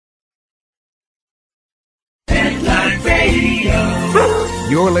Radio.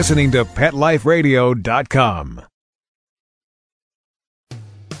 You're listening to PetLifeRadio.com.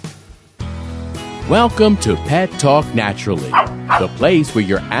 Welcome to Pet Talk Naturally, the place where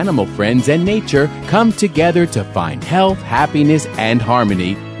your animal friends and nature come together to find health, happiness, and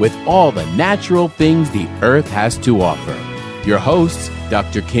harmony with all the natural things the earth has to offer. Your hosts,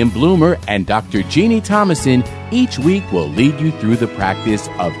 Dr. Kim Bloomer and Dr. Jeannie Thomason, each week will lead you through the practice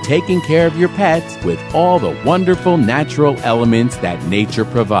of taking care of your pets with all the wonderful natural elements that nature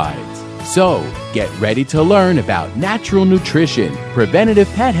provides. So, get ready to learn about natural nutrition,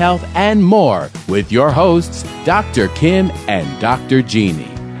 preventative pet health, and more with your hosts, Dr. Kim and Dr.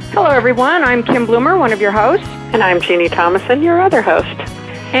 Jeannie. Hello, everyone. I'm Kim Bloomer, one of your hosts. And I'm Jeannie Thomason, your other host.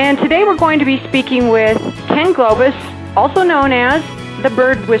 And today we're going to be speaking with Ken Globus, also known as the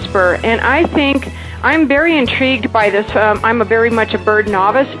Bird Whisperer. And I think I'm very intrigued by this. I'm very much a bird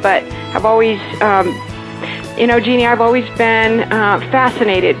novice, but I've always... Jeannie, I've always been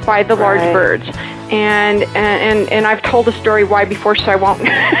fascinated by the large birds, and I've told the story why before, so I won't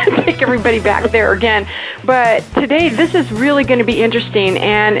take everybody back there again. But today, this is really going to be interesting,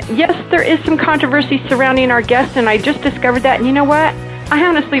 and yes, there is some controversy surrounding our guest, and I just discovered that, and you know what? I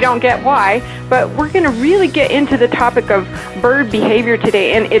honestly don't get why, but we're going to really get into the topic of bird behavior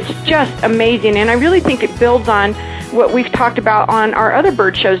today, and it's just amazing, and I really think it builds on what we've talked about on our other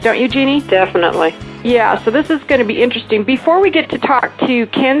bird shows, don't you, Jeannie? Definitely. Yeah, so this is going to be interesting. Before we get to talk to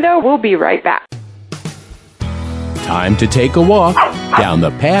Ken, though, we'll be right back. Time to take a walk down the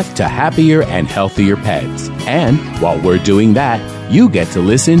path to happier and healthier pets. And while we're doing that, you get to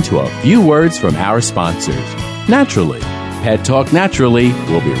listen to a few words from our sponsors. Naturally, Pet Talk Naturally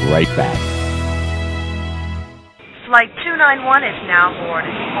will be right back. Flight 291 is now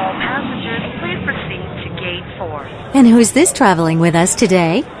boarded. All passengers, please proceed to Gate 4. And who's this traveling with us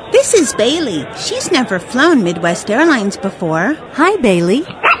today? This is Bailey. She's never flown Midwest Airlines before. Hi, Bailey.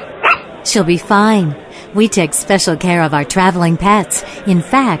 She'll be fine. We take special care of our traveling pets. In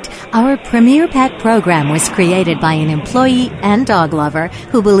fact, our Premier Pet program was created by an employee and dog lover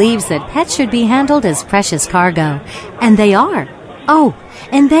who believes that pets should be handled as precious cargo. And they are. Oh,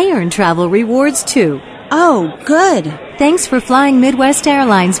 and they earn travel rewards, too. Oh, good. Thanks for flying Midwest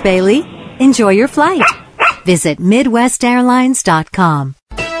Airlines, Bailey. Enjoy your flight. Visit MidwestAirlines.com.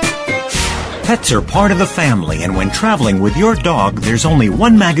 Pets are part of the family, and when traveling with your dog, there's only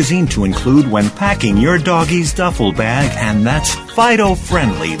one magazine to include when packing your doggie's duffel bag, and that's Fido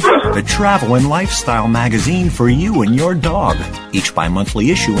Friendly, the travel and lifestyle magazine for you and your dog. Each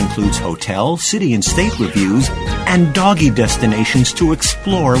bi-monthly issue includes hotel, city, and state reviews, and doggy destinations to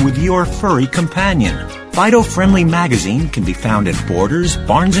explore with your furry companion. Fido Friendly magazine can be found at Borders,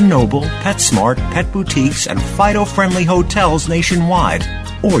 Barnes & Noble, PetSmart, pet boutiques, and Fido Friendly hotels nationwide.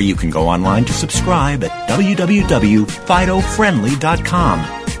 Or you can go online to subscribe at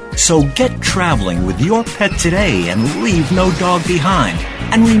www.fidofriendly.com. So get traveling with your pet today and leave no dog behind.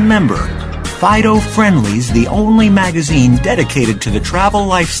 And remember, Fido Friendly's the only magazine dedicated to the travel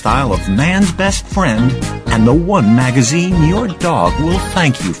lifestyle of man's best friend, and the one magazine your dog will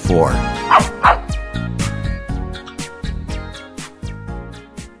thank you for.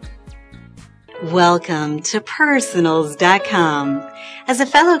 Welcome to Personals.com. As a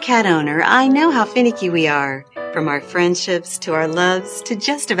fellow cat owner, I know how finicky we are. From our friendships to our loves to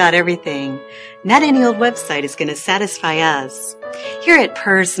just about everything. Not any old website is going to satisfy us. Here at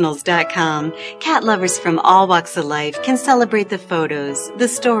Personals.com, cat lovers from all walks of life can celebrate the photos, the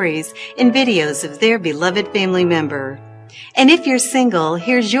stories, and videos of their beloved family member. And if you're single,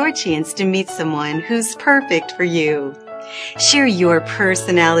 here's your chance to meet someone who's perfect for you. Share your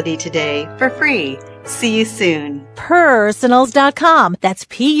personality today for free. See you soon. Personals.com. That's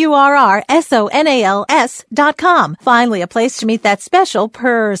Purrsonals.com. Finally, a place to meet that special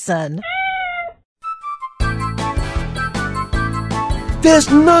person. There's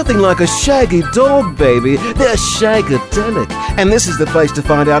nothing like a shaggy dog, baby. They're shagadelic. And this is the place to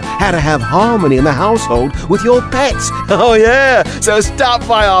find out how to have harmony in the household with your pets. Oh, yeah. So stop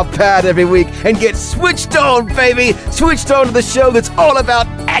by our pad every week and get switched on, baby. Switched on to the show that's all about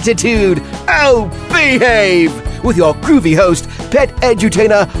attitude. Oh, behave. With your groovy host, pet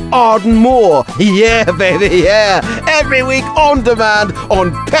edutainer Arden Moore. Yeah, baby, yeah. Every week on demand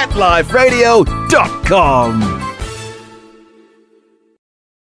on PetLifeRadio.com.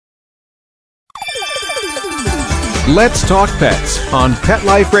 Let's Talk Pets on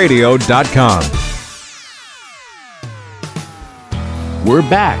PetLifeRadio.com. We're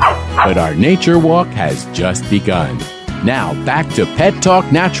back, but our nature walk has just begun. Now back to Pet Talk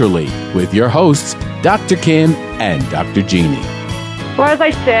Naturally with your hosts, Dr. Kim and Dr. Jeannie. Well, as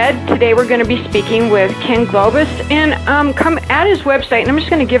I said, today we're going to be speaking with Ken Globus, and come at his website, and I'm just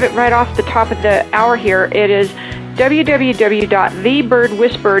going to give it right off the top of the hour here. It is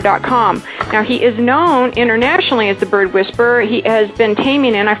www.thebirdwhisperer.com. Now, he is known internationally as the Bird Whisperer. He has been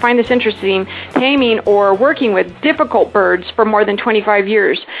taming, and I find this interesting, taming or working with difficult birds for more than 25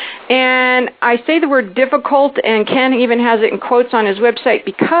 years. And I say the word difficult, and Ken even has it in quotes on his website,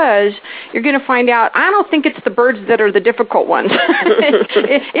 because you're going to find out, I don't think it's the birds that are the difficult ones.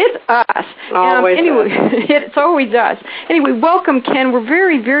 It's us. Anyway, it's always us. Anyway, welcome, Ken. We're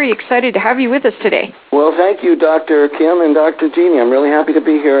very, very excited to have you with us today. Well, thank you, Dr. Kim and Dr. Jeannie. I'm really happy to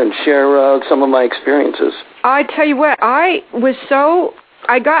be here and share some of my experiences. I tell you what, I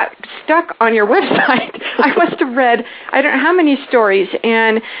got stuck on your website. I must have read, I don't know how many stories,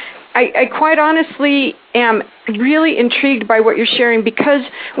 and I quite honestly am really intrigued by what you're sharing, because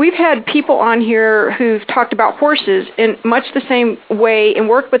we've had people on here who've talked about horses in much the same way and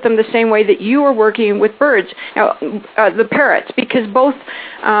worked with them the same way that you are working with birds. Now, the parrots, because both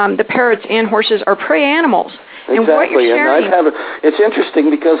the parrots and horses are prey animals. Exactly, and what you're sharing, it's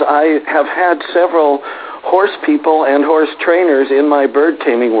interesting because I have had several horse people and horse trainers in my bird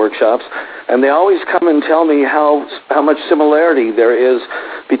taming workshops, and they always come and tell me how much similarity there is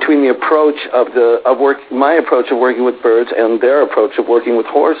between the approach of my approach of working with birds and their approach of working with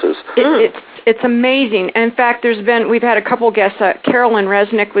horses. It's amazing. In fact, we've had a couple guests. Carolyn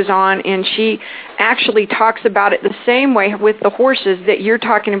Resnick was on, and she actually talks about it the same way with the horses that you're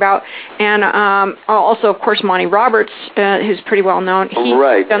talking about. And also, of course, Monty Roberts, who's pretty well known. He's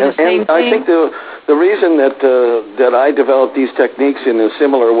done the same thing. I think the reason that I developed these techniques in a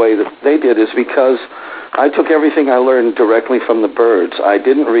similar way that they did is because I took everything I learned directly from the birds. I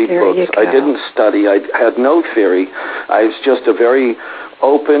didn't read books. I didn't study. I had no theory. I was just a very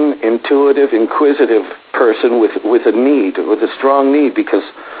open, intuitive, inquisitive person with a strong need, because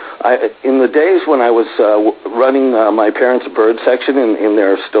in the days when I was running my parents' bird section in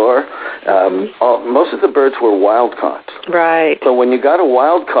their store, most of the birds were wild caught. Right. So when you got a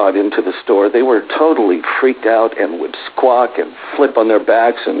wild caught into the store, they were totally freaked out and would squawk and flip on their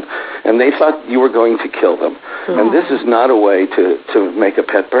backs, and they thought you were going to kill them. Oh. And this is not a way to make a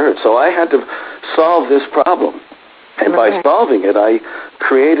pet bird. So I had to solve this problem. And by solving it, I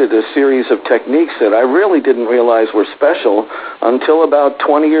created a series of techniques that I really didn't realize were special until about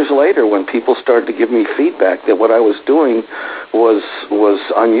 20 years later, when people started to give me feedback that what I was doing was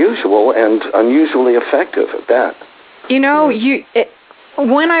unusual and unusually effective at that. You know,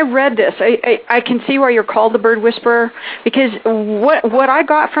 when I read this, I can see why you're called the Bird Whisperer, because what I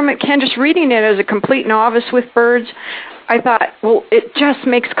got from it, Ken, just reading it as a complete novice with birds, I thought, well, it just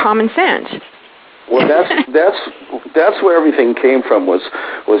makes common sense. Well, that's where everything came from, was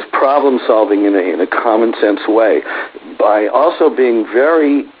problem solving in a common sense way, by also being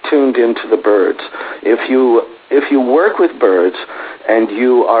very tuned into the birds. If you work with birds and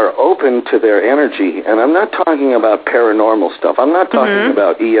you are open to their energy, and I'm not talking about paranormal stuff, I'm not talking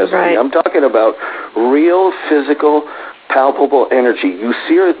about ESP, I'm talking about real physical, palpable energy. You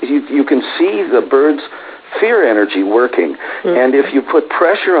can see the bird's fear energy working, and if you put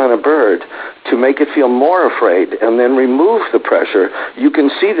pressure on a bird to make it feel more afraid and then remove the pressure, you can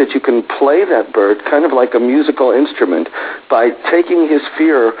see that you can play that bird kind of like a musical instrument by taking his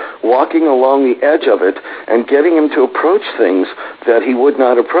fear, walking along the edge of it, and getting him to approach things that he would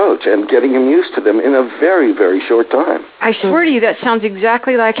not approach, and getting him used to them in a very, very short time. I swear to you, that sounds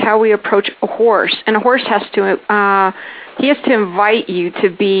exactly like how we approach a horse. And a horse has to he has to invite you to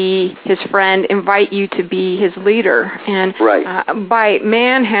be his friend, invite you to be his leader. And by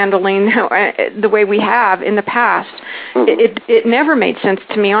manhandling the way we have in the past, it never made sense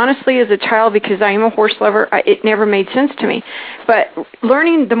to me. Honestly, as a child, because I am a horse lover, it never made sense to me. But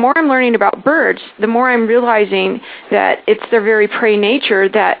the more I'm learning about birds, the more I'm realizing that it's their very prey nature,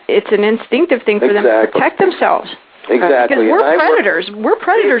 that it's an instinctive thing for them to protect themselves. Exactly. Because we're predators. We're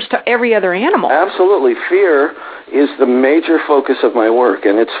predators to every other animal. Absolutely. Fear is the major focus of my work,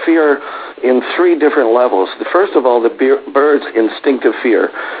 and it's fear in 3 different levels. First of all, the bird's instinctive fear.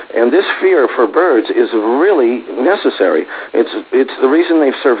 And this fear for birds is really necessary. It's the reason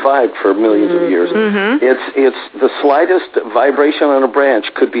they've survived for millions of years. It's the slightest vibration on a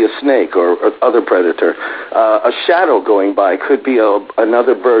branch could be a snake or other predator. A shadow going by could be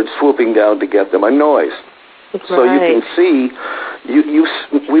another bird swooping down to get them. A noise. So you can see,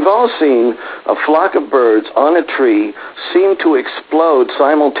 we've all seen a flock of birds on a tree seem to explode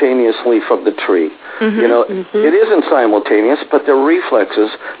simultaneously from the tree. It isn't simultaneous, but their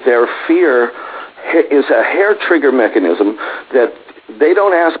reflexes, their fear is a hair trigger mechanism that they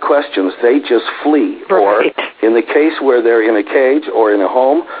don't ask questions. They just flee. Right. Or in the case where they're in a cage or in a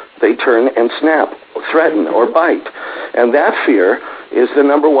home, they turn and snap, threaten, or bite. And that fear is the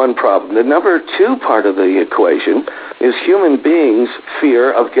number one problem. The number two part of the equation is human beings'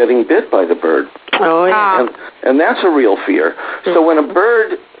 fear of getting bit by the bird. Oh, yeah. And that's a real fear. So when a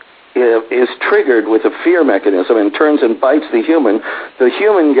bird is triggered with a fear mechanism and turns and bites the human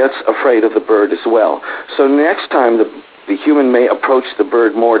gets afraid of the bird as well. So next time the human may approach the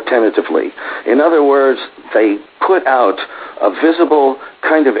bird more tentatively. In other words, they put out a visible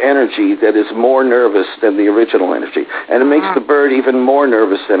kind of energy that is more nervous than the original energy. And it makes the bird even more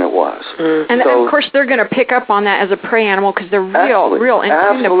nervous than it was. And of course, they're going to pick up on that as a prey animal because they're real in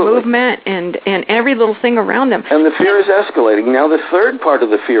tune to movement and every little thing around them. And the fear is escalating. Now, the third part of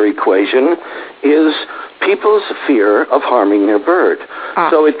the fear equation is people's fear of harming their bird.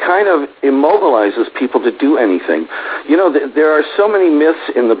 So it kind of immobilizes people to do anything. You know, there are so many myths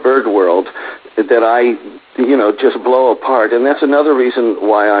in the bird world that I, just blow apart. And that's another reason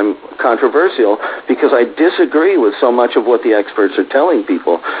why I'm controversial, because I disagree with so much of what the experts are telling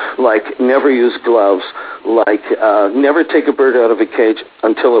people, like never use gloves, like never take a bird out of a cage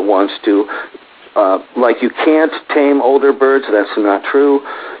until it wants to, like you can't tame older birds. That's not true.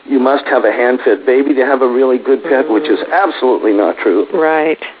 You must have a hand-fed baby to have a really good pet, which is absolutely not true.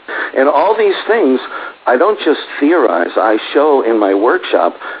 Right. And all these things, I don't just theorize. I show in my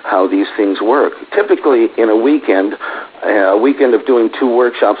workshop how these things work. Typically, in a weekend of doing 2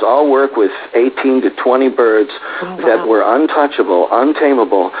 workshops, I'll work with 18 to 20 birds that were untouchable,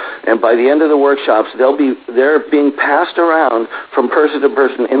 untamable, and by the end of the workshops, they're being passed around from person to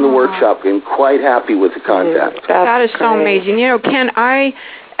person in the workshop and quite happy with the contact. That is so amazing. Ken, I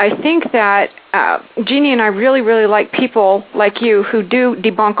think that Jeannie and I really, really like people like you who do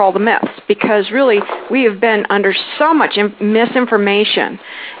debunk all the myths, because really we have been under so much misinformation.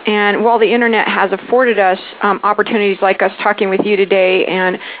 And while the Internet has afforded us opportunities like us talking with you today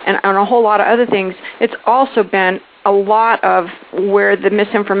and a whole lot of other things, it's also been a lot of where the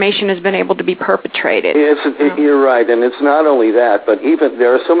misinformation has been able to be perpetrated. You're right, and it's not only that, but even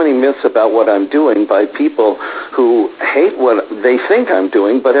there are so many myths about what I'm doing by people who hate what they think I'm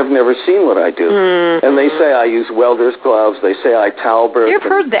doing but have never seen what I do. And they say I use welder's gloves, they say I towel birds. You've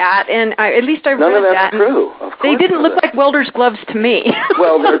heard that, and at least I've read that. None of that's true. Of course they didn't look like welder's gloves to me.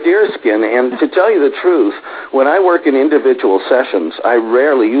 Well, they're deerskin, and to tell you the truth, when I work in individual sessions, I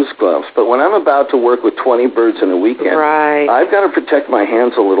rarely use gloves, but when I'm about to work with 20 birds in a weekend, I've got to protect my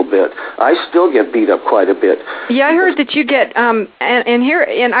hands a little bit. I still get beat up quite a bit. Yeah, I heard that you get, and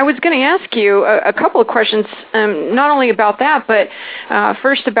I was going to ask you a couple of questions, not only about that, but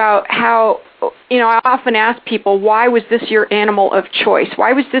first about how, I often ask people, why was this your animal of choice?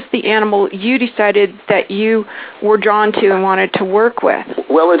 Why was this the animal you decided that you were drawn to and wanted to work with?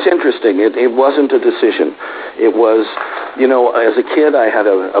 Well, it's interesting. It wasn't a decision. It was, as a kid, I had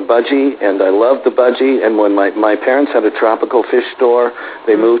a budgie, and I loved the budgie, and when my parents had a tropical fish store,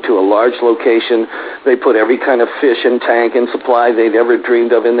 they moved to a large location. They put every kind of fish and tank and supply they'd ever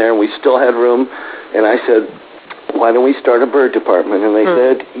dreamed of in there, and we still had room. And I said, why don't we start a bird department? And they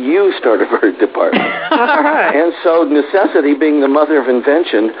said, you start a bird department. All right. And so necessity being the mother of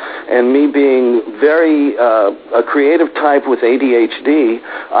invention, and me being very a creative type with ADHD,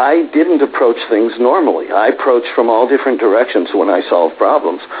 I didn't approach things normally. I approached from all different directions when I solved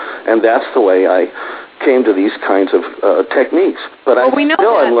problems. And that's the way I came to these kinds of techniques. But I'm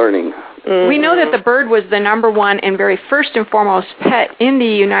learning. We know that the bird was the number one and very first and foremost pet in the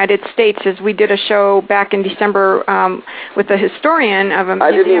United States, as we did a show back in December with a historian of a museum.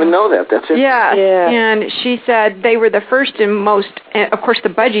 I didn't even know that. That's it. Yeah, and she said they were the first and most, of course the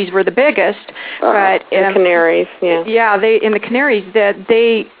budgies were the biggest, but the canaries, in the canaries,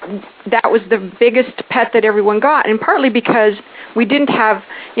 that was the biggest pet that everyone got, and partly because we didn't have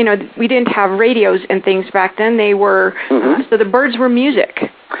radios and things back then. They were so the birds were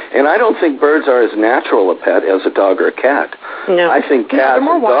music. And I don't think birds are as natural a pet as a dog or a cat. No. I think cats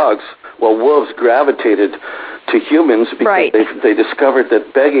and dogs, wolves gravitated to humans because they discovered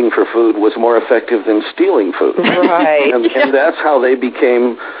that begging for food was more effective than stealing food. Right. and that's how they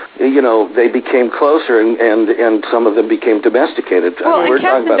became, they became closer, and some of them became domesticated. Well, and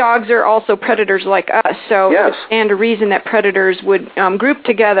cats and dogs are also predators like us, so and a reason that predators would group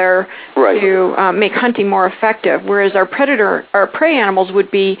together to make hunting more effective, whereas our prey animals would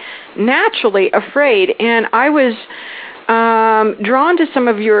be naturally afraid. And I was drawn to some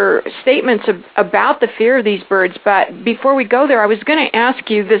of your statements about the fear of these birds, but before we go there, I was going to ask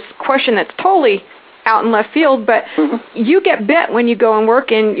you this question that's totally out in left field, but you get bit when you go and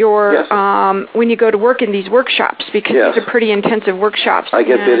work in your when you go to work in these workshops, because these are pretty intensive workshops. I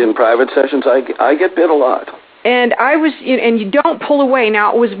get bit in private sessions. I get bit a lot. And and you don't pull away.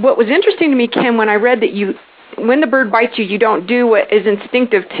 Now, what was interesting to me, Ken, when I read that when the bird bites you, you don't do what is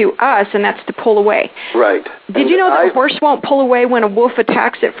instinctive to us, and that's to pull away. Right. Did you know that a horse won't pull away when a wolf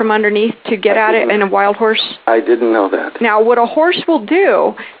attacks it from underneath to get at it in a wild horse? I didn't know that. Now, what a horse will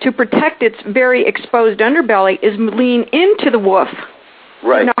do to protect its very exposed underbelly is lean into the wolf.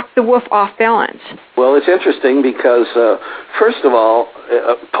 Right. Knock the wolf off balance. Well, it's interesting because, first of all,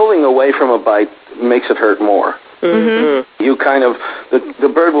 pulling away from a bite makes it hurt more. Mm-hmm. You kind of, the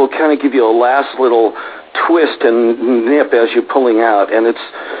bird will kind of give you a last little twist and nip as you're pulling out, and it's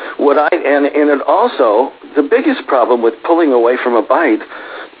what and it also, the biggest problem with pulling away from a bite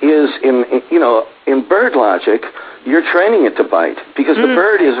is in bird logic, you're training it to bite, because the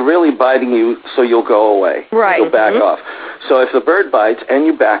bird is really biting you so you'll go away. Right. You'll back off. So if the bird bites and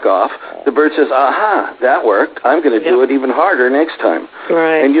you back off, the bird says, aha, that worked. I'm going to do it even harder next time.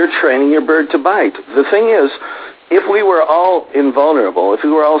 Right. And you're training your bird to bite. The thing is, if we were all invulnerable, if we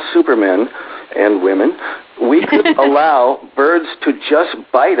were all supermen and women, we could allow birds to just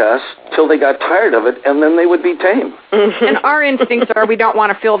bite us till they got tired of it, and then they would be tame. And our instincts are we don't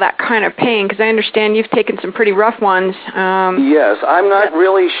want to feel that kind of pain, because I understand you've taken some pretty rough ones. Yes, I'm not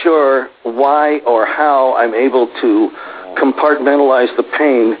really sure why or how I'm able to compartmentalize the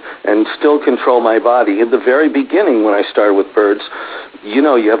pain and still control my body. In the very beginning, when I started with birds, you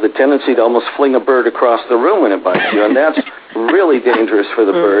have the tendency to almost fling a bird across the room when it bites you, and that's really dangerous for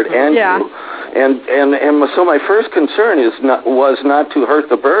the bird and you. And so my first concern was not to hurt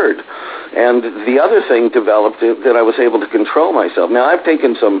the bird. And the other thing developed that I was able to control myself. Now, I've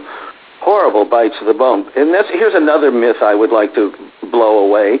taken some horrible bites to the bone. And here's another myth I would like to blow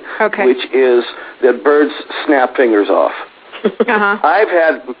away, which is that birds snap fingers off. I've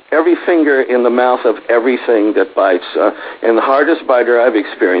had every finger in the mouth of everything that bites, and the hardest biter I've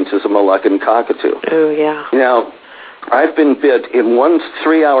experienced is a Moluccan cockatoo. Oh, yeah. Now, I've been bit in one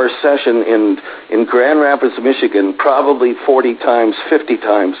 3-hour session in Grand Rapids, Michigan, probably 40 times, 50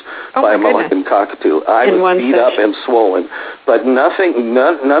 times by a Moluccan cockatoo. I was beat up and swollen, but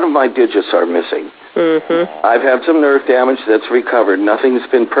none of my digits are missing. Mm-hmm. I've had some nerve damage that's recovered. Nothing's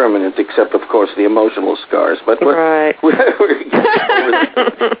been permanent except, of course, the emotional scars. But I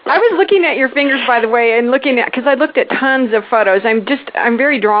was looking at your fingers, by the way, and because I looked at tons of photos. I'm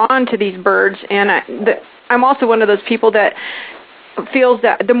very drawn to these birds, and I'm also one of those people that feels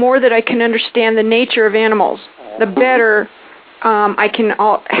that the more that I can understand the nature of animals, the better I can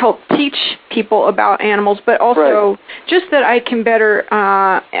help teach people about animals, but also just that I can better,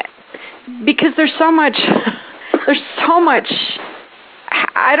 because there's so much,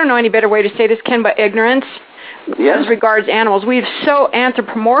 I don't know any better way to say this, Ken, but ignorance. As regards animals, we've so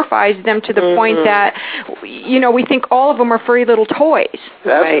anthropomorphized them to the point that we think all of them are furry little toys.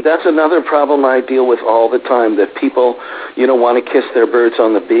 That's another problem I deal with all the time, that people want to kiss their birds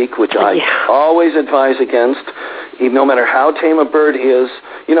on the beak, which I always advise against. No matter how tame a bird is,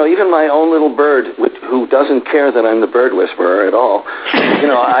 even my own little bird, who doesn't care that I'm the bird whisperer at all,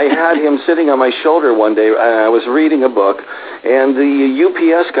 I had him sitting on my shoulder one day, and I was reading a book, and the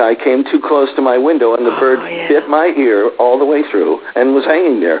UPS guy came too close to my window, and the bird bit my ear all the way through and was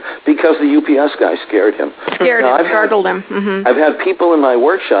hanging there because the UPS guy scared him. Startled him. Mm-hmm. I've had people in my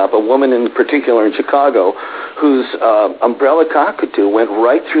workshop, a woman in particular in Chicago, whose umbrella cockatoo went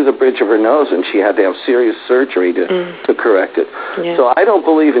right through the bridge of her nose, and she had to have serious surgery to correct it. Yeah. So I don't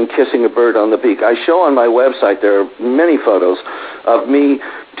believe in kissing a bird on the beak. I show on my website, there are many photos of me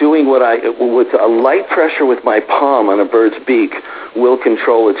doing with a light pressure with my palm on a bird's beak will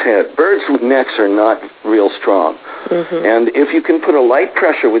control its head. Birds' necks are not real strong. Mm-hmm. And if you can put a light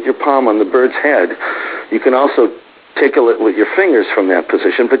pressure with your palm on the bird's head, you can also tickle it with your fingers from that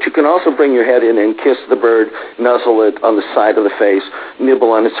position, but you can also bring your head in and kiss the bird, nuzzle it on the side of the face,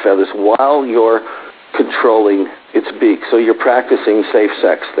 nibble on its feathers while you're controlling its beak. So you're practicing safe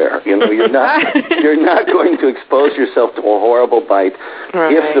sex there. You're not going to expose yourself to a horrible bite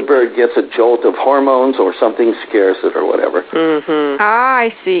if the bird gets a jolt of hormones or something scares it or whatever. Mm-hmm.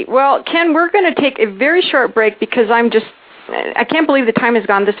 I see. Well, Ken, we're going to take a very short break because I can't believe the time has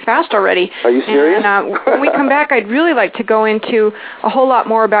gone this fast already. Are you serious? And when we come back, I'd really like to go into a whole lot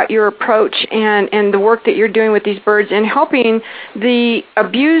more about your approach and the work that you're doing with these birds and helping the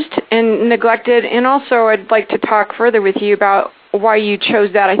abused and neglected. And also, I'd like to talk further with you about why you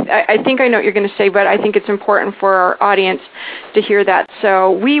chose that. I think I know what you're going to say, but I think it's important for our audience to hear that.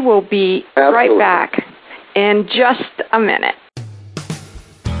 So we will be right back in just a minute.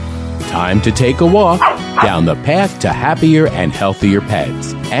 time to take a walk down the path to happier and healthier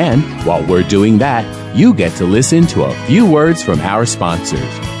pets. And while we're doing that, you get to listen to a few words from our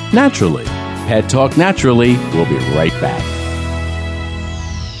sponsors. Naturally, Pet Talk Naturally will be right back.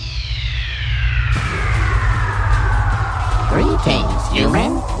 Greetings,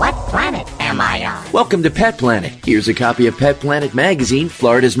 human. What planet am I on? Welcome to Pet Planet. Here's a copy of Pet Planet Magazine,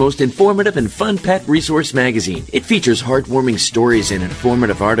 Florida's most informative and fun pet resource magazine. It features heartwarming stories and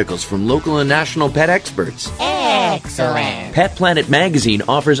informative articles from local and national pet experts. Excellent. Pet Planet Magazine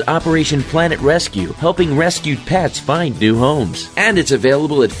offers Operation Planet Rescue, helping rescued pets find new homes. And it's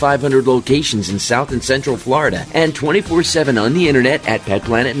available at 500 locations in South and Central Florida and 24/7 on the internet at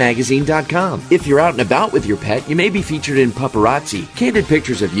PetPlanetMagazine.com. If you're out and about with your pet, you may be featured in Paparazzi, candid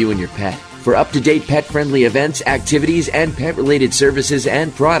pictures of you and your pet. For up-to-date pet-friendly events, activities, and pet-related services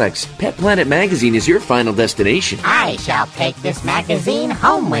and products, Pet Planet Magazine is your final destination. I shall take this magazine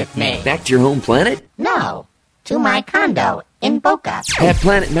home with me. Back to your home planet? No, to my condo in Boca. Pet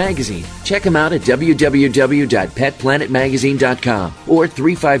Planet Magazine. Check them out at www.petplanetmagazine.com or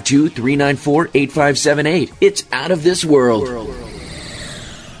 352-394-8578. It's out of this world.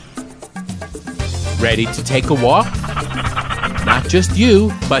 Ready to take a walk? Not just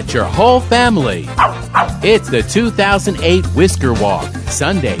you, but your whole family. It's the 2008 Whisker Walk,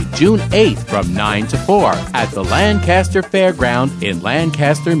 Sunday, June 8th from 9 to 4 at the Lancaster Fairground in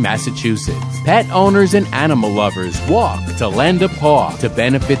Lancaster, Massachusetts. Pet owners and animal lovers walk to lend a paw to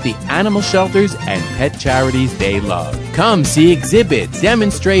benefit the animal shelters and pet charities they love. Come see exhibits,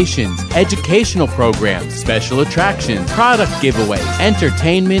 demonstrations, educational programs, special attractions, product giveaways,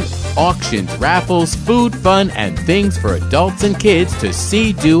 entertainment, auctions, raffles, food, fun, and things for adults and kids to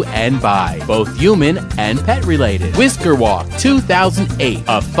see, do, and buy, both human and pet-related. Whisker Walk 2008,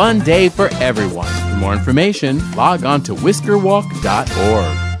 a fun day for everyone. For more information, log on to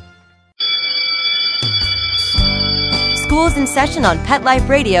whiskerwalk.org. School's in session on Pet Life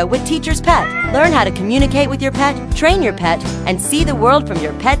Radio with Teacher's Pet. Learn how to communicate with your pet, train your pet, and see the world from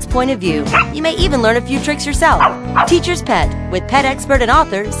your pet's point of view. You may even learn a few tricks yourself. Teacher's Pet with pet expert and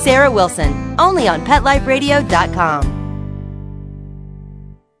author Sarah Wilson. Only on PetLifeRadio.com.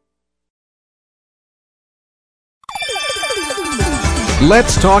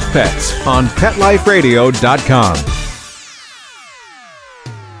 Let's Talk Pets on PetLifeRadio.com.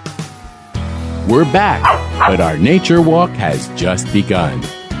 We're back, but our nature walk has just begun.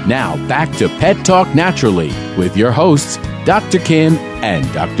 Now back to Pet Talk Naturally with your hosts, Dr. Kim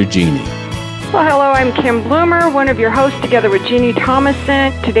and Dr. Jeannie. Well, hello, I'm Kim Bloomer, one of your hosts together with Jeannie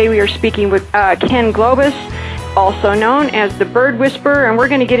Thomason. Today we are speaking with Ken Globus, also known as the Bird Whisperer, and we're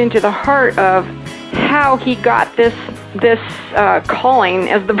going to get into the heart of how he got this calling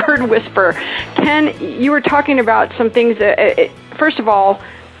as the Bird Whisperer. Ken, you were talking about some things. First of all,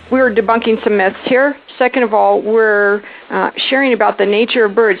 we were debunking some myths here. Second of all, we're sharing about the nature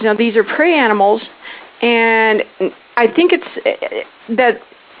of birds. Now, these are prey animals, and I think it's that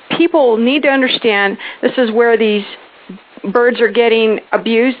people need to understand this is where these birds are getting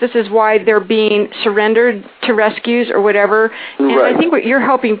abused. This is why they're being surrendered to rescues or whatever. And I think what you're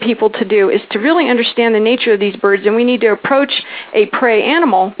helping people to do is to really understand the nature of these birds, and we need to approach a prey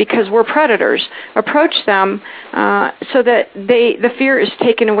animal because we're predators. Approach them so that the fear is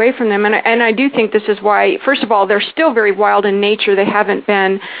taken away from them. And I do think this is why, first of all, they're still very wild in nature. They haven't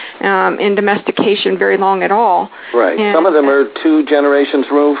been in domestication very long at all. Right. And some of them are 2 generations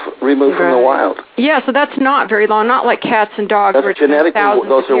removed from the wild. Yeah, so that's not very long, not like cats and dogs. That's genetically,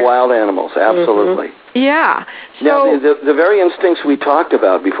 those are wild animals, absolutely. Mm-hmm. Yeah. So, now, the very instincts we talked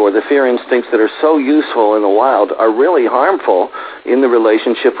about before, the fear instincts that are so useful in the wild, are really harmful in the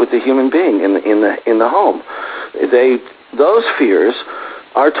relationship with the human being in the home. Those fears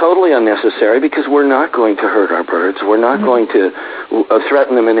are totally unnecessary because we're not going to hurt our birds. We're not going to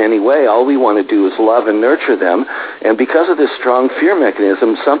threaten them in any way. All we want to do is love and nurture them. And because of this strong fear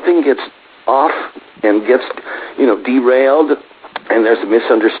mechanism, something gets off and gets, derailed, and there's a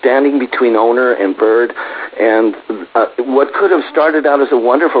misunderstanding between owner and bird, and what could have started out as a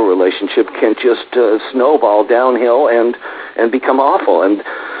wonderful relationship can just snowball downhill and become awful. And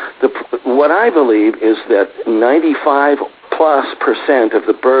what I believe is that 95+% of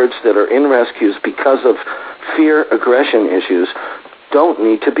the birds that are in rescues because of fear aggression issues don't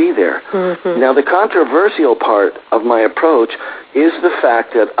need to be there. Mm-hmm. Now, the controversial part of my approach is the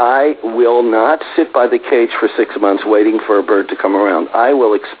fact that I will not sit by the cage for 6 months waiting for a bird to come around. I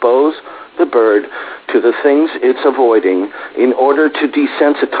will expose the bird to the things it's avoiding in order to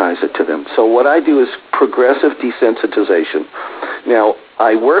desensitize it to them. So what I do is progressive desensitization. Now,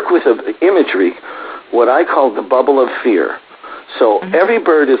 I work with imagery, what I call the bubble of fear. So every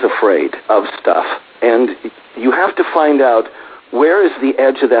bird is afraid of stuff, and you have to find out where is the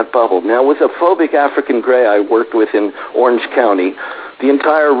edge of that bubble. Now, with a phobic African gray I worked with in Orange County, the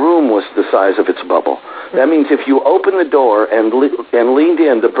entire room was the size of its bubble. That means if you open the door and leaned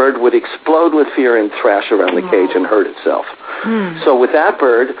in, the bird would explode with fear and thrash around the cage and hurt itself. So with that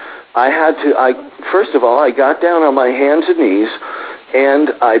bird, first of all, I got down on my hands and knees, and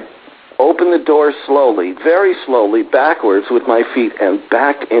I opened the door slowly, very slowly, backwards with my feet and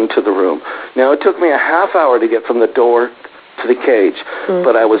back into the room. Now, it took me a half hour to get from the door to the cage,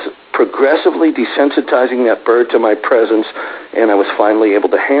 but I was progressively desensitizing that bird to my presence, and I was finally able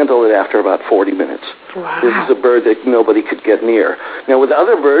to handle it after about 40 minutes. Wow. This is a bird that nobody could get near. Now, with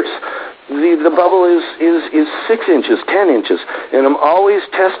other birds, the bubble is 6 inches, 10 inches, and I'm always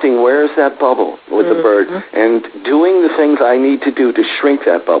testing where is that bubble with the bird and doing the things I need to do to shrink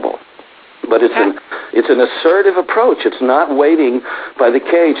that bubble. But it's an assertive approach. It's not waiting by the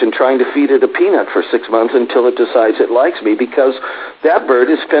cage and trying to feed it a peanut for 6 months until it decides it likes me, because that bird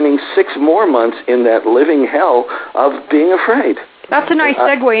is spending 6 more months in that living hell of being afraid. That's a nice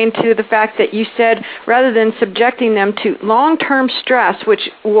segue into the fact that you said rather than subjecting them to long-term stress, which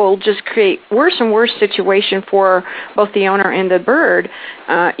will just create worse and worse situation for both the owner and the bird,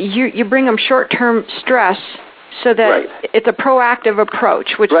 you bring them short-term stress so that it's a proactive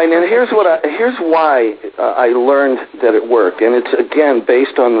approach. And here's why I learned that it worked, and it's, again,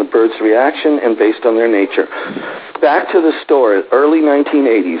 based on the bird's reaction and based on their nature. Back to the store, early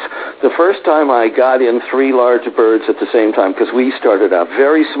 1980s, the first time I got in 3 large birds at the same time, because we started out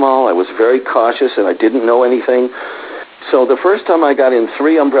very small, I was very cautious, and I didn't know anything. So the first time I got in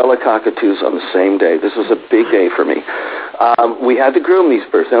 3 umbrella cockatoos on the same day, this was a big day for me. We had to groom these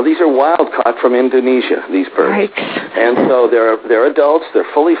birds. Now, these are wild caught from Indonesia, these birds. And so they're adults, they're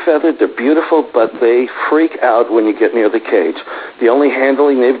fully feathered, they're beautiful, but they freak out when you get near the cage. The only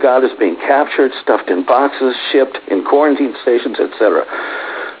handling they've got is being captured, stuffed in boxes, shipped in quarantine stations, etc.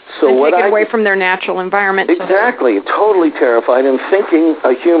 So and taken away from their natural environment. Exactly, totally terrified and thinking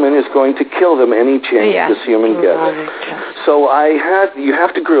a human is going to kill them any chance this human gets. So you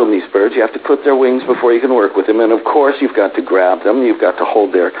have to groom these birds. You have to clip their wings before you can work with them. And of course, you've got to grab them. You've got to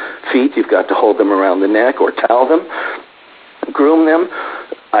hold their feet. You've got to hold them around the neck or towel them, groom them.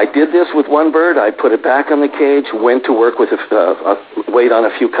 I did this with one bird. I put it back on the cage, went to work with wait on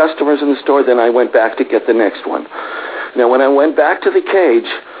a few customers in the store. Then I went back to get the next one. Now, when I went back to the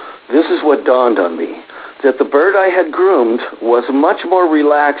cage, this is what dawned on me, that the bird I had groomed was much more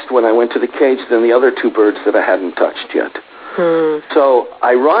relaxed when I went to the cage than the other 2 birds that I hadn't touched yet. So,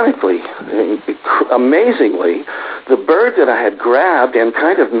 ironically, amazingly, the bird that I had grabbed and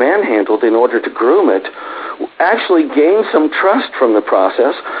kind of manhandled in order to groom it actually gained some trust from the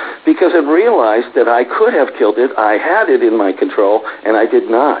process because it realized that I could have killed it, I had it in my control, and I did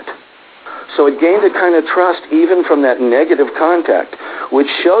not. So it gained a kind of trust even from that negative contact, which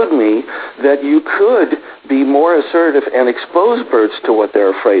showed me that you could be more assertive and expose birds to what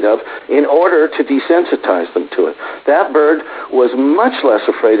they're afraid of in order to desensitize them to it. That bird was much less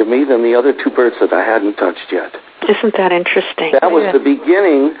afraid of me than the other 2 birds that I hadn't touched yet. Isn't that interesting? That was the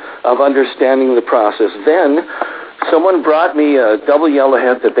beginning of understanding the process. Then someone brought me a double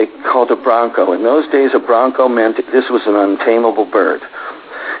yellowhead that they called a bronco. In those days, a bronco meant this was an untamable bird.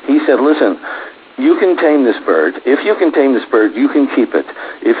 He said, listen, you can tame this bird. If you can tame this bird, you can keep it.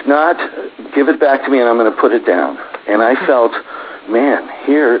 If not, give it back to me and I'm going to put it down. And I felt, man,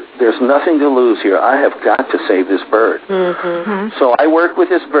 there's nothing to lose here. I have got to save this bird. So I worked with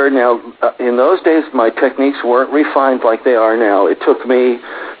this bird. Now, in those days, my techniques weren't refined like they are now. It took me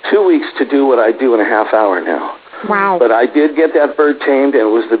 2 weeks to do what I do in a half hour now. Wow. But I did get that bird tamed, and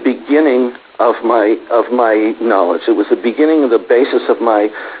it was the beginning of my knowledge. It was the beginning of the basis of my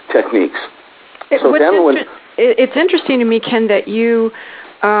techniques. It's interesting to me, Ken, that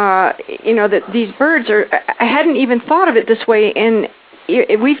that these birds are. I hadn't even thought of it this way, and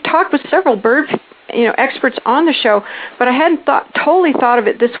we've talked with several bird experts on the show, but I hadn't totally thought of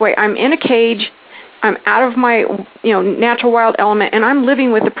it this way. I'm in a cage. I'm out of my, natural wild element, and I'm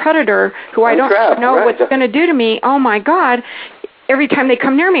living with a predator who I don't know what's going to do to me. Oh my God! Every time they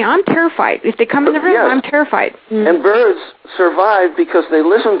come near me, I'm terrified. If they come in the room, I'm terrified. And birds survive because they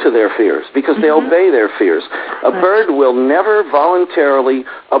listen to their fears, because they obey their fears. A bird will never voluntarily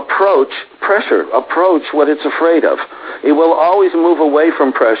approach pressure, approach what it's afraid of. It will always move away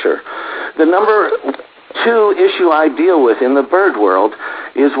from pressure. The number 2 issue I deal with in the bird world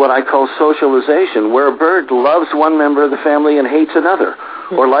is what I call socialization, where a bird loves one member of the family and hates another,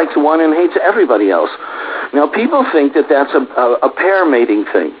 or likes one and hates everybody else. Now, people think that that's a pair mating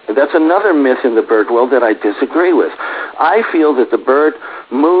thing. That's another myth in the bird world that I disagree with. I feel that the bird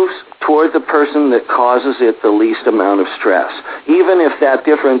moves toward the person that causes it the least amount of stress. Even if that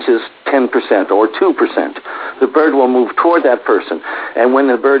difference is 10% or 2%, the bird will move toward that person. And when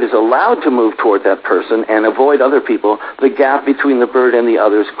the bird is allowed to move toward that person and avoid other people, the gap between the bird and the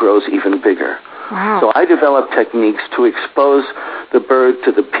others grows even bigger. Wow. So I developed techniques to expose the bird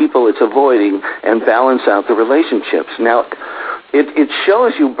to the people it's avoiding and balance out the relationships. Now, it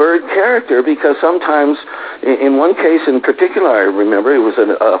shows you bird character because sometimes, in one case in particular, I remember, it was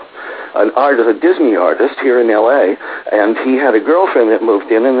an artist, a Disney artist here in L.A., and he had a girlfriend that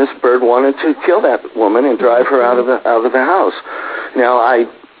moved in, and this bird wanted to kill that woman and drive her out of the house. Now, I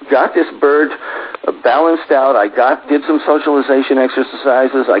got this bird balanced out. I did some socialization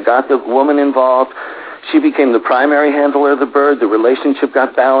exercises. I got the woman involved. She became the primary handler of the bird. The relationship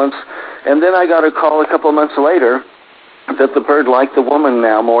got balanced. And then I got a call a couple months later that the bird liked the woman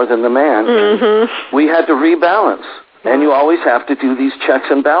now more than the man. Mm-hmm. We had to rebalance. And you always have to do these checks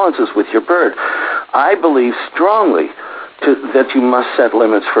and balances with your bird. I believe strongly that you must set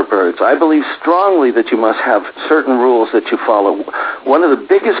limits for birds. I believe strongly that you must have certain rules that you follow. One of the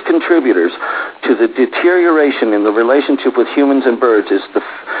biggest contributors to the deterioration in the relationship with humans and birds is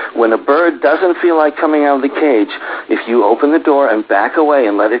when a bird doesn't feel like coming out of the cage, if you open the door and back away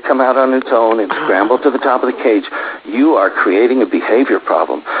and let it come out on its own and scramble to the top of the cage, you are creating a behavior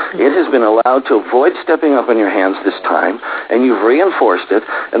problem. It has been allowed to avoid stepping up on your hands this time, and you've reinforced it,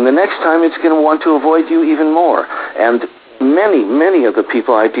 and the next time it's going to want to avoid you even more. And many of the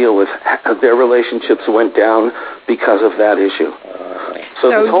people I deal with, their relationships went down because of that issue. So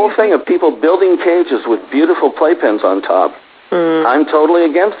this whole thing of people building cages with beautiful playpens on top, I'm totally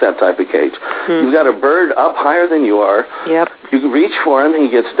against that type of cage. You've got a bird up higher than you are. Yep. You reach for him,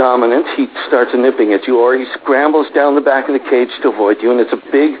 he gets dominant, he starts nipping at you, or he scrambles down the back of the cage to avoid you, and it's a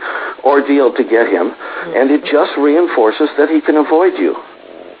big ordeal to get him, and it just reinforces that he can avoid you.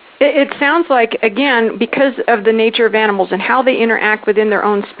 It sounds like, again, because of the nature of animals and how they interact within their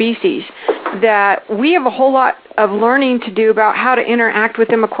own species, that we have a whole lot of learning to do about how to interact with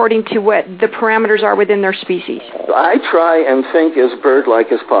them according to what the parameters are within their species. I try and think as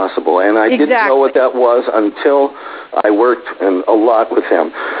bird-like as possible, and I didn't know what that was until I worked a lot with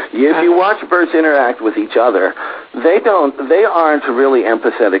them. If you watch birds interact with each other, they aren't really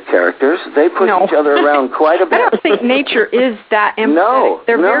empathetic characters. They push each other around quite a bit. I don't think nature is that empathetic.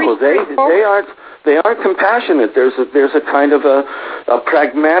 They aren't compassionate. There's a kind of a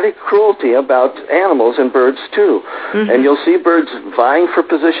pragmatic cruelty about animals and birds too. And you'll see birds vying for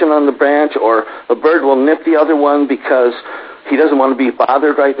position on the branch, or a bird will nip the other one because he doesn't want to be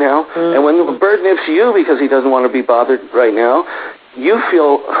bothered right now. And when the bird nips you because he doesn't want to be bothered right now,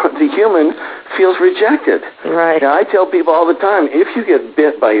 the human feels rejected. Right. Now, I tell people all the time, if you get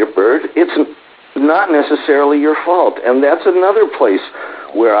bit by your bird, it's not necessarily your fault. And that's another place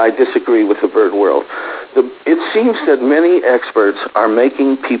where I disagree with the bird world. It seems that many experts are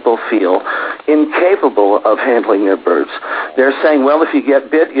making people feel incapable of handling their birds. They're saying, well, if you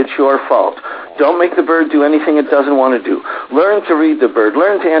get bit, it's your fault. Don't make the bird do anything it doesn't want to do. Learn to read the bird.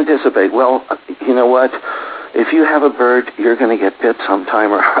 Learn to anticipate. Well, you know what? If you have a bird, you're going to get bit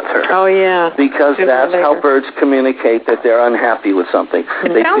sometime or other. Oh, yeah. Because that's how birds communicate that they're unhappy with something.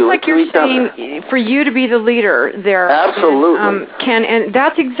 It sounds like you're saying for you to be the leader there. Absolutely. Ken, and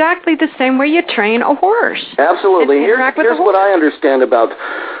that's exactly the same way you train a horse. Absolutely. Here's what I understand about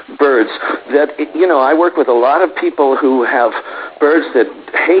birds. That, I work with a lot of people who have birds that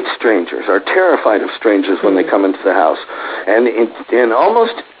hate strangers, are terrified of strangers when they come into the house. And in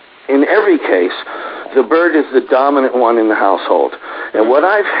almost in every case, the bird is the dominant one in the household. And what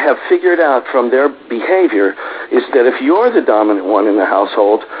I have figured out from their behavior is that if you're the dominant one in the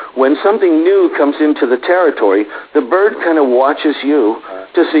household, when something new comes into the territory, the bird kind of watches you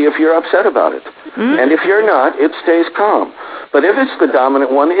to see if you're upset about it. And if you're not, it stays calm. But if it's the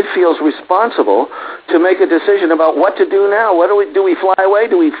dominant one, it feels responsible to make a decision about what to do now. What do we fly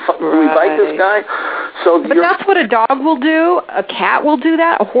away? Do we bite this guy? But that's what a dog will do. A cat will do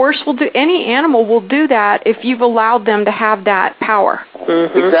that. A horse will do. Any animal will do that if you've allowed them to have that power.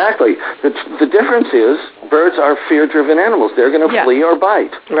 Exactly. The difference is birds are fear-driven animals. They're going to flee or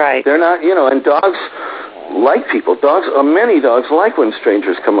bite. Right. They're not, and dogs like people. Many dogs like when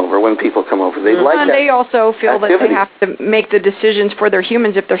strangers come over, when people come over. They like that. And they also feel activity. that they have to make the decisions for their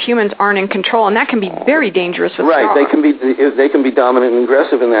humans if their humans aren't in control, and that can be very dangerous with dogs. They can be dominant and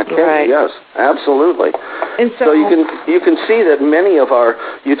aggressive in that case. Right. Yes, absolutely. And so you can see that many of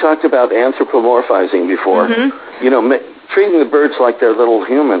you talked about anthropomorphizing before. treating the birds like they're little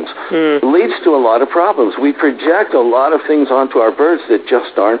humans leads to a lot of problems. We project a lot of things onto our birds that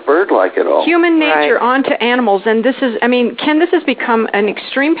just aren't bird-like at all. Human nature onto animals, and this is, I mean, Ken, this has become an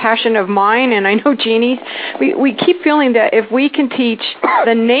extreme passion of mine, and I know Jeannie's. We keep feeling that if we can teach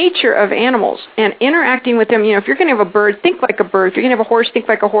the nature of animals and interacting with them, you know, if you're going to have a bird, think like a bird. If you're going to have a horse, think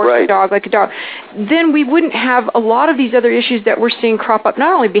like a horse, a dog like a dog. Then we wouldn't have a lot of these other issues that we're seeing crop up,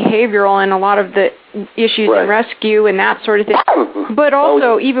 not only behavioral and a lot of the issues in rescue and that sort of thing, but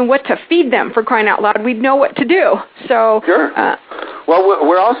also even what to feed them, for crying out loud. We'd know what to do. So, well,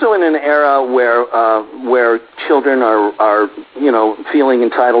 we're also in an era where children are you know, feeling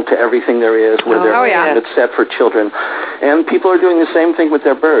entitled to everything there is, where it's set for children, and people are doing the same thing with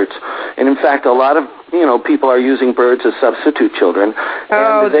their birds. And in fact, a lot of people are using birds as substitute children,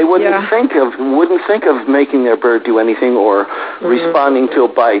 and they wouldn't think of making their bird do anything or responding to a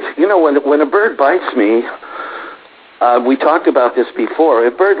bite. You know, when a bird bites me, we talked about this before.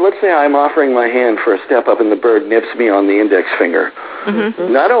 A bird, let's say I'm offering my hand for a step up, and the bird nips me on the index finger.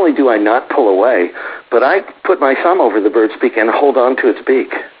 Not only do I not pull away, but I put my thumb over the bird's beak and hold on to its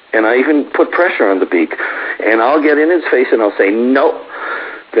beak, and I even put pressure on the beak, and I'll get in its face and I'll say no.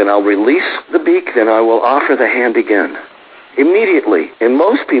 Then I'll release the beak, then I will offer the hand again. Immediately. And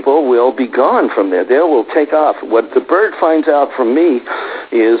most people will be gone from there. They will take off. What the bird finds out from me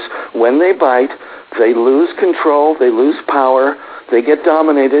is when they bite, they lose control, they lose power, they get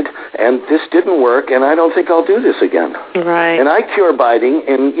dominated, and this didn't work, and I don't think I'll do this again. Right. And I cure biting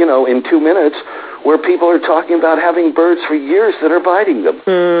in 2 minutes, where people are talking about having birds for years that are biting them.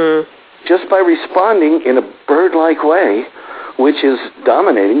 Just by responding in a bird-like way, which is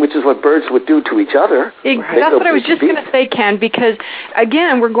dominating, which is what birds would do to each other. That's what I was just going to say, Ken, because,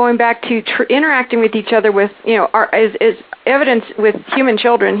 again, we're going back to interacting with each other with, as evidence with human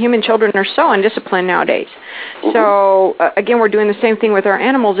children. Human children are so undisciplined nowadays. So, again, we're doing the same thing with our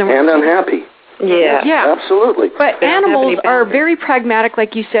animals. And unhappy. Yeah, absolutely. But animals are very pragmatic,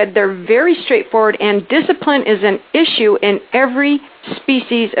 like you said. They're very straightforward, and discipline is an issue in every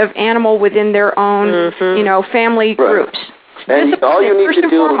species of animal within their own, family groups. And all you need to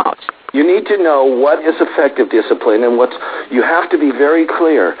do, you need to know what is effective discipline, and you have to be very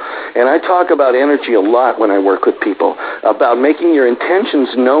clear. And I talk about energy a lot when I work with people, about making your intentions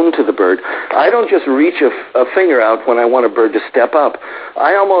known to the bird. I don't just reach a finger out when I want a bird to step up.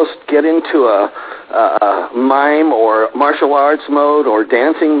 I almost get into a mime or martial arts mode or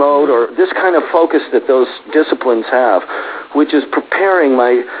dancing mode, or this kind of focus that those disciplines have, which is preparing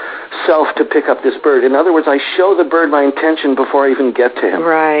myself to pick up this bird. In other words, I show the bird my intention before I even get to him.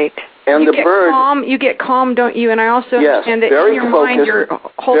 Right. And you get calm, don't you? And I also understand that in your mind you're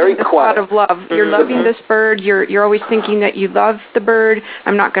holding the thought of love. You're loving this bird. You're always thinking that you love the bird.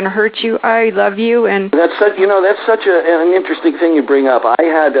 I'm not going to hurt you. I love you. And that's such an interesting thing you bring up. I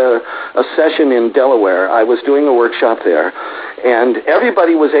had a session in Delaware. I was doing a workshop there, and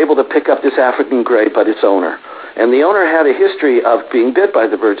everybody was able to pick up this African gray, but its owner. And the owner had a history of being bit by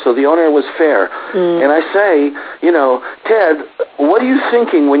the bird, so the owner was fair. And I say, Ted, what are you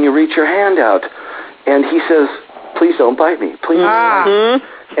thinking when you reach your hand out? And he says, please don't bite me. Please don't bite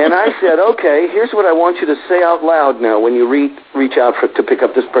me. And I said, okay, here's what I want you to say out loud now when you reach out to pick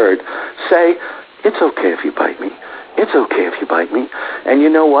up this bird. Say, it's okay if you bite me. It's okay if you bite me. And you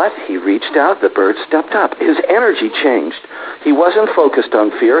know what? He reached out. The bird stepped up. His energy changed. He wasn't focused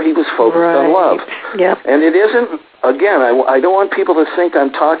on fear. He was focused on love. Yep. And it isn't, again, I don't want people to think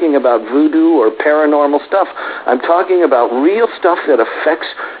I'm talking about voodoo or paranormal stuff. I'm talking about real stuff that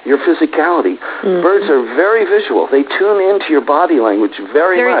affects your physicality. Birds are very visual. They tune into your body language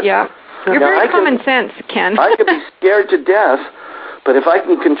very much. Yeah. You're very common sense, Ken. I could be scared to death, but if I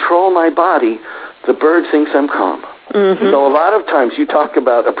can control my body, the bird thinks I'm calm. So a lot of times you talk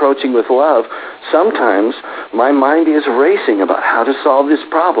about approaching with love. Sometimes my mind is racing about how to solve this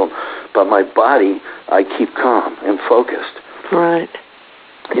problem, but my body, I keep calm and focused. Right.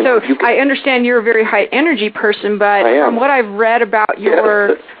 So I understand you're a very high energy person, but from what I've read about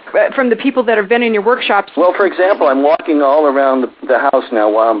from the people that have been in your workshops. Well, for example, I'm walking all around the house now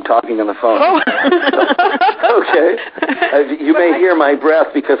while I'm talking on the phone. Okay. You may hear my breath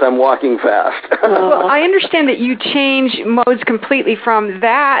because I'm walking fast. Well, I understand that you change modes completely from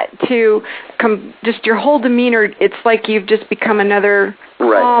that to just your whole demeanor. It's like you've just become another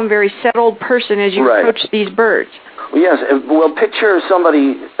calm, very settled person as you approach these birds. Yes, well, picture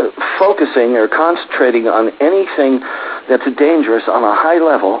somebody focusing or concentrating on anything that's dangerous on a high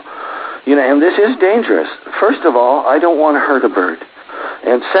level, and this is dangerous. First of all, I don't want to hurt a bird.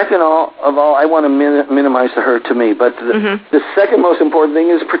 And second of all, I want to minimize the hurt to me. But the second most important thing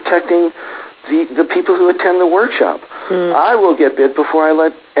is protecting the people who attend the workshop. I will get bit before I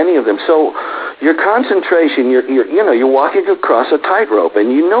let any of them. So your concentration, you're walking across a tightrope,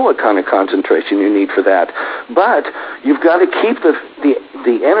 and you know what kind of concentration you need for that. But you've got to keep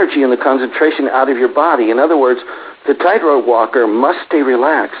the energy and the concentration out of your body. In other words, the tightrope walker must stay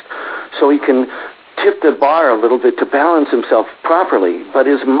relaxed so he can tip the bar a little bit to balance himself properly. But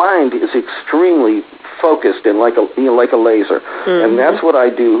his mind is extremely focused and like a laser. And that's what I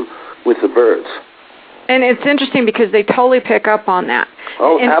do with the birds. And it's interesting because they totally pick up on that.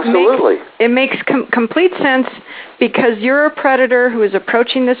 Oh, and absolutely. It makes complete sense because you're a predator who is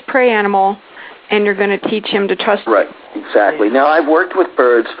approaching this prey animal, and you're going to teach him to trust you. Right, exactly. Now, I've worked with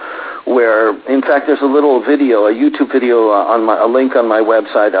birds where, in fact, there's a little video, a YouTube video a link on my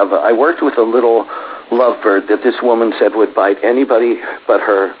website of, I worked with a little lovebird that this woman said would bite anybody but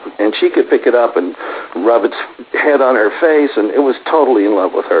her, and she could pick it up and rub its head on her face, and it was totally in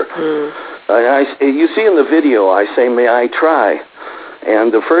love with her. You see in the video, I say, "May I try?"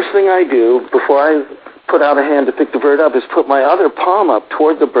 And the first thing I do before I put out a hand to pick the bird up is put my other palm up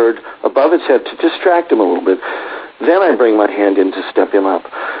toward the bird above its head to distract him a little bit. Then I bring my hand in to step him up.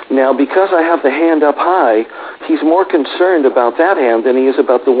 Now, because I have the hand up high, he's more concerned about that hand than he is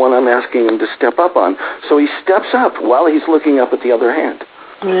about the one I'm asking him to step up on. So he steps up while he's looking up at the other hand.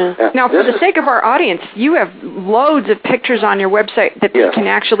 Yeah. Now, for the sake of our audience, you have loads of pictures on your website that they can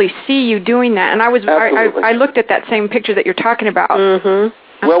actually see you doing that. And I looked at that same picture that you're talking about.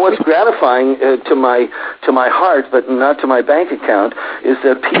 Well, what's gratifying to my heart, but not to my bank account, is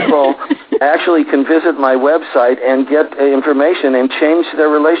that people actually can visit my website and get information and change their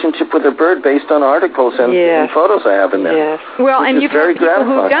relationship with a bird based on articles and photos I have in there. Well, and you've had people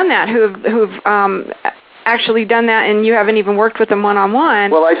who've done that, who've actually done that, and you haven't even worked with them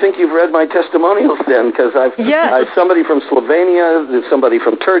one-on-one. Well, I think you've read my testimonials then, because I've somebody from Slovenia, somebody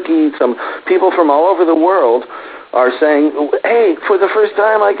from Turkey, some people from all over the world are saying, "Hey, for the first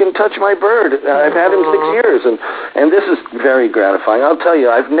time I can touch my bird. I've had him 6 years," and this is very gratifying. I'll tell you,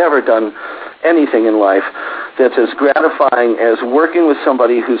 I've never done anything in life that's as gratifying as working with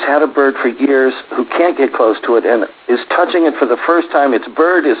somebody who's had a bird for years, who can't get close to it, and is touching it for the first time. Its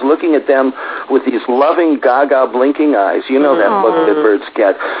bird is looking at them with these loving, gaga, blinking eyes. You know that look that birds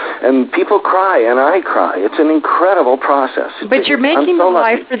get. And people cry, and I cry. It's an incredible process. But you're making the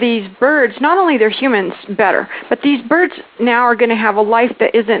life for these birds, not only their humans, better, but these birds now are going to have a life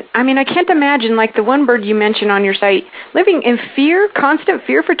that isn't, I mean, I can't imagine, like the one bird you mentioned on your site, living in fear, constant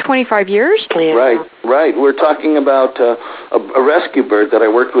fear for 25 years. Right. We're talking about a rescue bird that I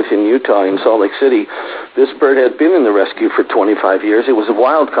worked with in Utah, in Salt Lake City. This bird had been in the rescue for 25 years. It was a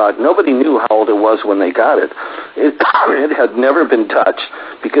wild caught. Nobody knew how old it was when they got it. It had never been touched,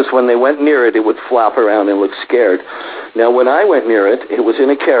 because when they went near it, it would flop around and look scared. Now, when I went near it, it was in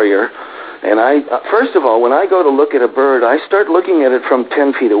a carrier. And first of all, when I go to look at a bird, I start looking at it from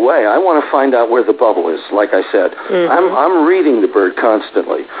 10 feet away. I want to find out where the bubble is, like I said. I'm reading the bird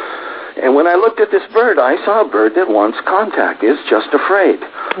constantly. And when I looked at this bird, I saw a bird that wants contact, is just afraid.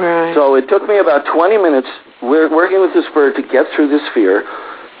 Right. So it took me about 20 minutes working with this bird to get through this fear.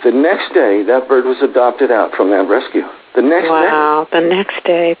 The next day, that bird was adopted out from that rescue. The next day. Wow, the next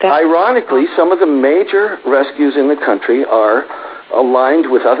day. Ironically, some of the major rescues in the country are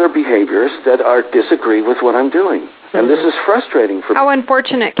aligned with other behaviors that disagree with what I'm doing. And this is frustrating for me. How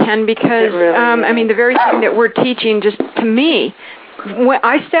unfortunate, Ken, because, I mean, the very thing that we're teaching, just to me, when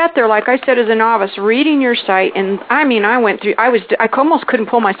I sat there, like I said, as a novice, reading your site, and I mean, I went through, I almost couldn't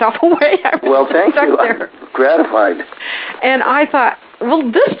pull myself away. Well, thank you. I'm gratified. And I thought, well,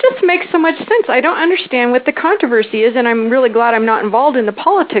 this just makes so much sense. I don't understand what the controversy is, and I'm really glad I'm not involved in the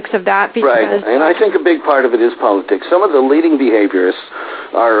politics of that. Because, right, and I think a big part of it is politics. Some of the leading behaviorists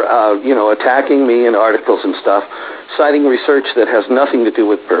are, attacking me in articles and stuff, citing research that has nothing to do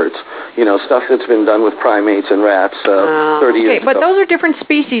with birds. Stuff that's been done with primates and rats 30 years ago. But those are different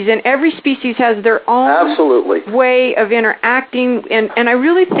species, and every species has their own way of interacting, and I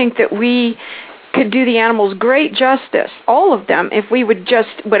really think that we could do the animals great justice, all of them, if we would just,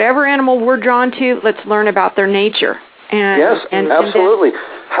 whatever animal we're drawn to, let's learn about their nature. Yes, absolutely.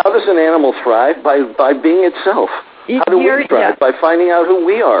 How does an animal thrive? By being itself. How do we thrive? By finding out who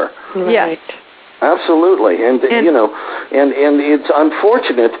we are. Yes. Absolutely. And it's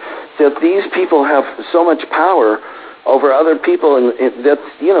unfortunate that these people have so much power over other people, and that,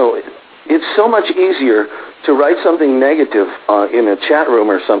 it's so much easier to write something negative in a chat room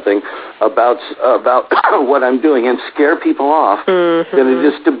or something about what I'm doing and scare people off than it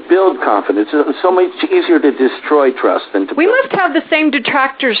is to build confidence. It's so much easier to destroy trust than to We build. must have the same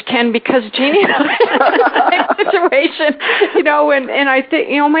detractors, Ken, because Jeannie and I are in the same situation, and I think,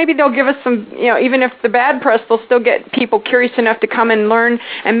 maybe they'll give us some, even if the bad press, they'll still get people curious enough to come and learn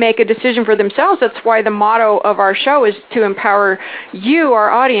and make a decision for themselves. That's why the motto of our show is to empower you, our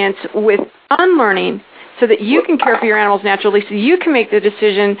audience, with unlearning, so that you can care for your animals naturally, so you can make the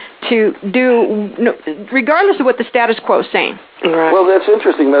decision to do, regardless of what the status quo is saying. Right. Well, that's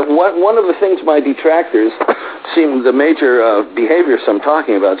interesting. One of the things my detractors the major behaviors I'm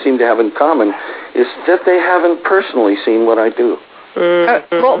talking about seem to have in common is that they haven't personally seen what I do.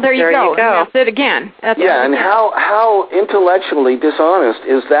 Well, there you go. And that's it again. And how intellectually dishonest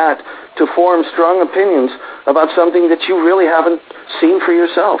is that to form strong opinions about something that you really haven't seen for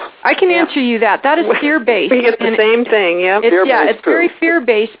yourself? I can answer you that. That is fear-based. We get the same thing, It's very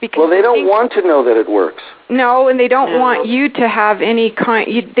fear-based because... Well, they don't want to know that it works. No, and they don't want you to have any kind...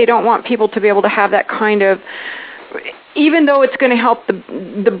 They don't want people to be able to have that kind of... Even though it's going to help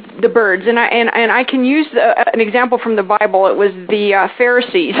the birds, and I can use an example from the Bible. It was the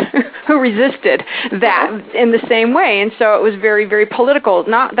Pharisees who resisted that in the same way, and so it was very, very political.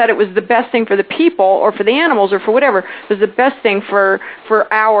 Not that it was the best thing for the people or for the animals or for whatever. It was the best thing for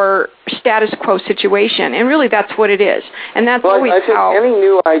our status quo situation, and really that's what it is. And that's always I think any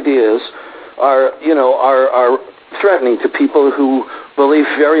new ideas are threatening to people who believe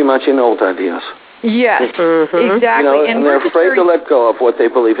very much in old ideas. Yes, exactly. And they're afraid to let go of what they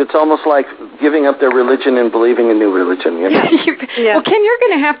believe. It's almost like giving up their religion and believing a new religion. Well, Ken, you're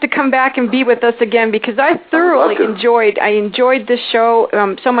going to have to come back and be with us again because I thoroughly enjoyed this show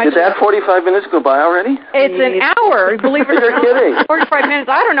so much. Did that 45 minutes go by already? It's an hour, believe it or not. You're kidding. 45 minutes.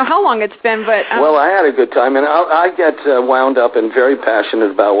 I don't know how long it's been, but... well, I had a good time, and I get wound up and very passionate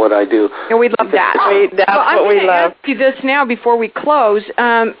about what I do. And we love that. That's what we love. I'm going to ask you this now before we close.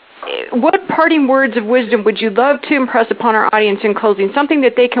 What parting words of wisdom would you love to impress upon our audience in closing? Something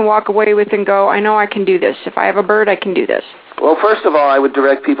that they can walk away with and go, I know I can do this. If I have a bird, I can do this. Well, first of all, I would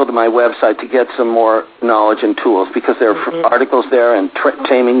direct people to my website to get some more knowledge and tools because there are articles there and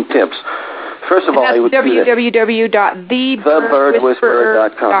taming tips. First of all, I would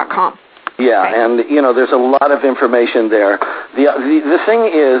www.thebirdwhisperer.com. Yeah, and there's a lot of information there. The thing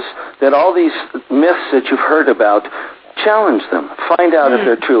is that all these myths that you've heard about, challenge them. Find out if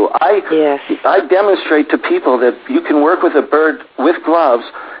they're true. I demonstrate to people that you can work with a bird with gloves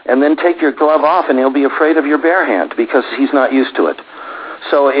and then take your glove off and he'll be afraid of your bare hand because he's not used to it.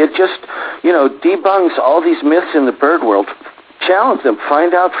 So it just, debunks all these myths in the bird world. Challenge them.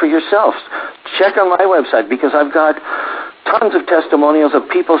 Find out for yourselves. Check on my website because I've got tons of testimonials of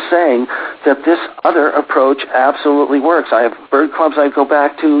people saying that this other approach absolutely works. I have bird clubs I go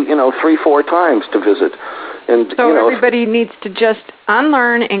back to, 3-4 times to visit. And, so everybody needs to just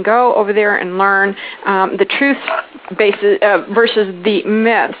unlearn and go over there and learn the truth basis versus the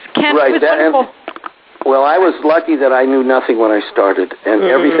myths. Ken, right. it was wonderful. Well, I was lucky that I knew nothing when I started, and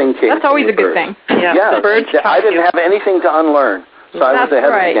everything came. That's always a good thing. Yeah, I didn't have anything to unlearn, so I was ahead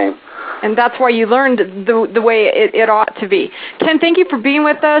of the game. And that's why you learned the way it ought to be. Ken, thank you for being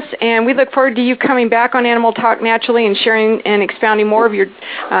with us, and we look forward to you coming back on Animal Talk Naturally and sharing and expounding more of your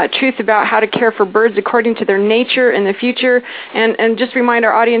truth about how to care for birds according to their nature in the future. And just remind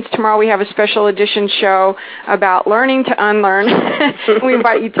our audience, tomorrow we have a special edition show about learning to unlearn. We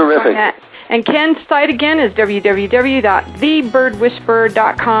invite you to join that. And Ken's site again is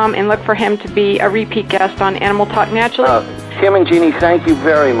www.thebirdwhisperer.com, and look for him to be a repeat guest on Animal Talk Naturally. Kim and Jeannie, thank you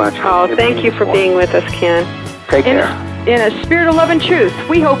very much. Thank you for being with us, Ken. Take care. In a spirit of love and truth,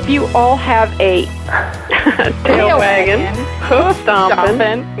 we hope you all have a tail wagging, hoof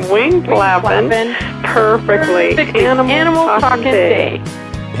stomping, wing flapping, perfectly Animal Talking Day.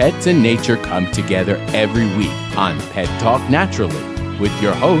 Pets and nature come together every week on Pet Talk Naturally with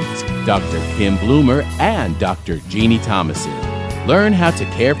your hosts, Dr. Kim Bloomer and Dr. Jeannie Thomason. Learn how to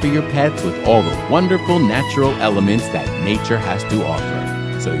care for your pets with all the wonderful natural elements that nature has to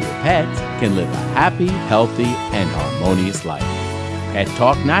offer, so your pets can live a happy, healthy, and harmonious life. Pet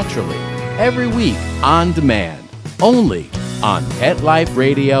Talk Naturally, every week on demand, only on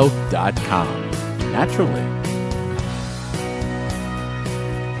PetLifeRadio.com. Naturally.